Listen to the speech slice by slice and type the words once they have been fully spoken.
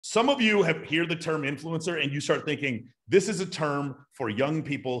some of you have hear the term influencer and you start thinking this is a term for young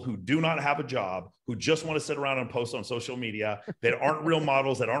people who do not have a job, who just want to sit around and post on social media, that aren't real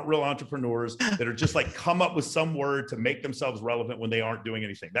models, that aren't real entrepreneurs, that are just like come up with some word to make themselves relevant when they aren't doing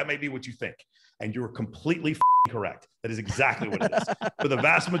anything. That may be what you think. And you're completely correct. That is exactly what it is for the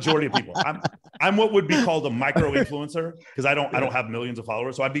vast majority of people. I'm what would be called a micro influencer because I don't have millions of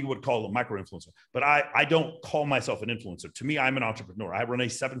followers. So I'd be what called a micro influencer, but I don't call myself an influencer. To me, I'm an entrepreneur. I run a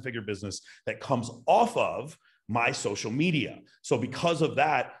 7-figure business that comes off of my social media. So because of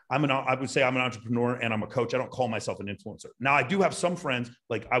that, I would say I'm an entrepreneur and I'm a coach. I don't call myself an influencer. Now I do have some friends,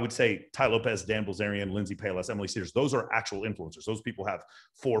 like I would say Tai Lopez, Dan Bilzerian, Lindsay Payless, Emily Sears. Those are actual influencers. Those people have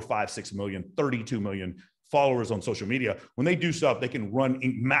 4, 5, 6 million, 32 million followers on social media. When they do stuff, they can run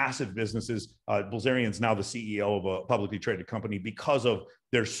massive businesses. Bilzerian's now the CEO of a publicly traded company because of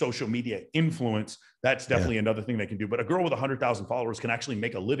their social media influence. That's definitely another thing they can do. But a girl with 100,000 followers can actually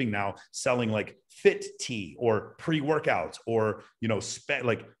make a living now selling like fit tea or pre-workouts or,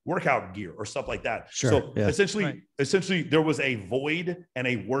 like workout gear or stuff like that. Sure. So essentially there was a void and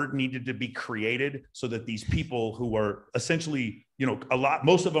a word needed to be created so that these people who are essentially,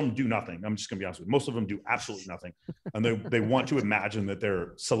 most of them do nothing. I'm just gonna be honest with you. Most of them do absolutely nothing. And they want to imagine that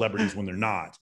they're celebrities when they're not.